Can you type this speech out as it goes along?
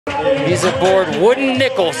He's aboard wooden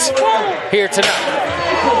nickels here tonight.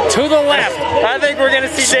 To the left. I think we're going to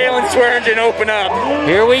see DAY-LON Swearingen open up.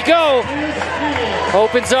 Here we go.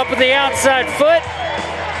 Opens up with the outside foot.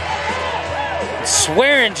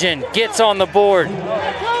 Swearingen gets on the board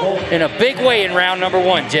in a big way in round number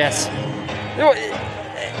 1, Jess.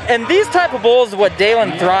 And these type of bowls is what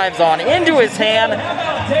DAY-LON thrives on. Into his hand,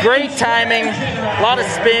 great timing, a lot of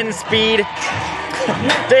spin, speed.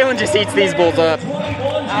 DAY-LON just eats these bowls up.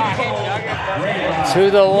 To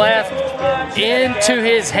the left, into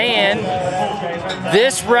his hand.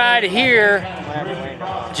 This ride here,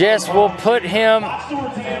 Jess, will put him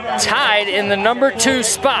tied in the number 2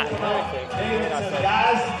 spot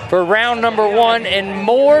for round number 1, and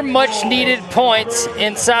more much needed points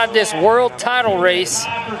inside this world title race.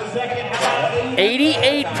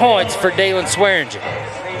 88 points for DAY-LON Swearingen.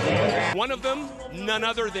 One of them, none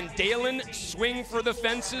other than DAY-LON Swing for the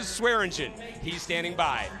Fences Swearingen. He's standing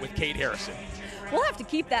by with Kate Harrison. We'll have to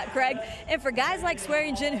keep that, Craig. And for guys like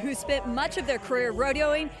Swearingen who spent much of their career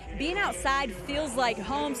rodeoing, being outside feels like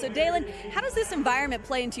home. So DAY-LON, how does this environment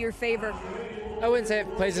play into your favor? I wouldn't say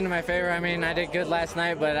it plays into my favor. I mean, I did good last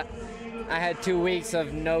night, but I had 2 weeks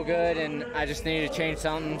of no good, and I just needed to change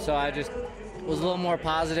something. So I just was a little more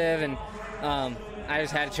positive, and I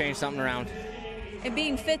just had to change something around. And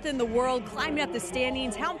being 5th in the world, climbing up the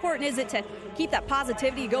standings, how important is it to keep that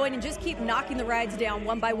positivity going and just keep knocking the rides down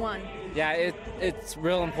one by one? Yeah, it's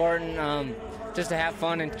real important just to have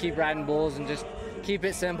fun and keep riding bulls and just keep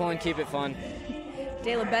it simple and keep it fun.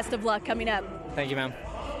 DAY-LON, best of luck coming up. Thank you, ma'am.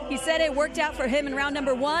 He said it worked out for him in round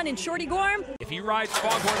number 1, and Shorty Gorham. If he rides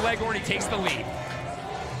Foghorn Leghorn, he takes the lead.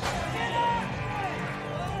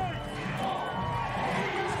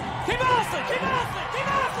 Keep Austin! Keep Austin! Keep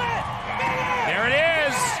Austin! There it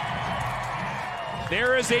is.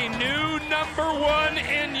 There is a new number 1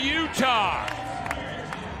 in Utah.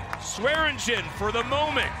 Swearingen, for the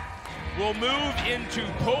moment, will move into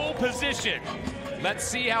pole position. Let's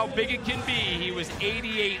see how big it can be. He was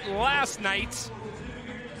 88 last night.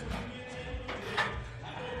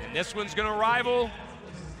 And this one's going to rival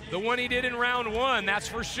the one he did in round 1, that's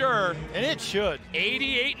for sure. And it should.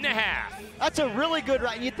 88 and a half. That's a really good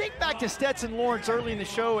ride. You think back to Stetson Lawrence early in the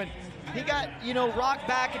show, and he got, rocked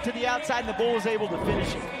back into the outside, and the bull was able to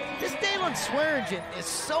finish it. This DAY-LON Swearingen is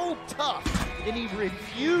so tough, and he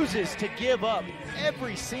refuses to give up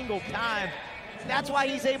every single time. That's why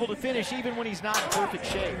he's able to finish even when he's not in perfect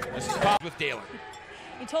shape. This is Bob with DAY-LON.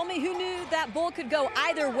 He told me who knew that bull could go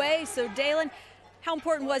either way. So DAY-LON, how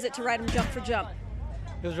important was it to ride him jump for jump?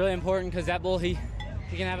 It was really important because that bull, he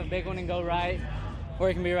can have a big one and go right, or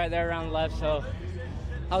he can be right there around the left. So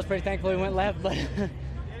I was pretty thankful he went left, but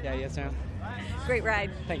yeah, yes, ma'am. Great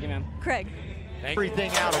ride. Thank you, ma'am. Craig.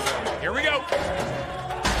 Everything out of it. Here we go.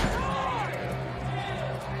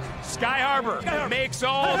 Sky Harbor makes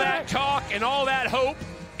all that talk and all that hope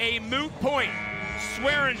a moot point.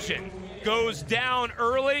 Swearingen goes down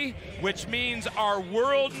early, which means our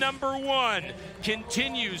world number 1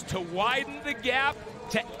 continues to widen the gap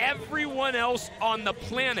to everyone else on the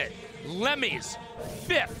planet. Lemmy's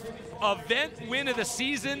 5th event win of the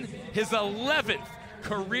season, his 11th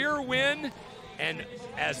career win, and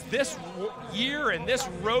as this year and this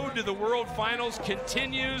road to the World Finals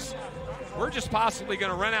continues, we're just possibly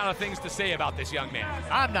going to run out of things to say about this young man.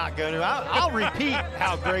 I'm not going to. I'll repeat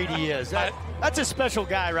how great he is. That's a special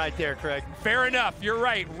guy right there, Craig. Fair enough. You're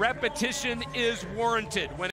right. Repetition is warranted.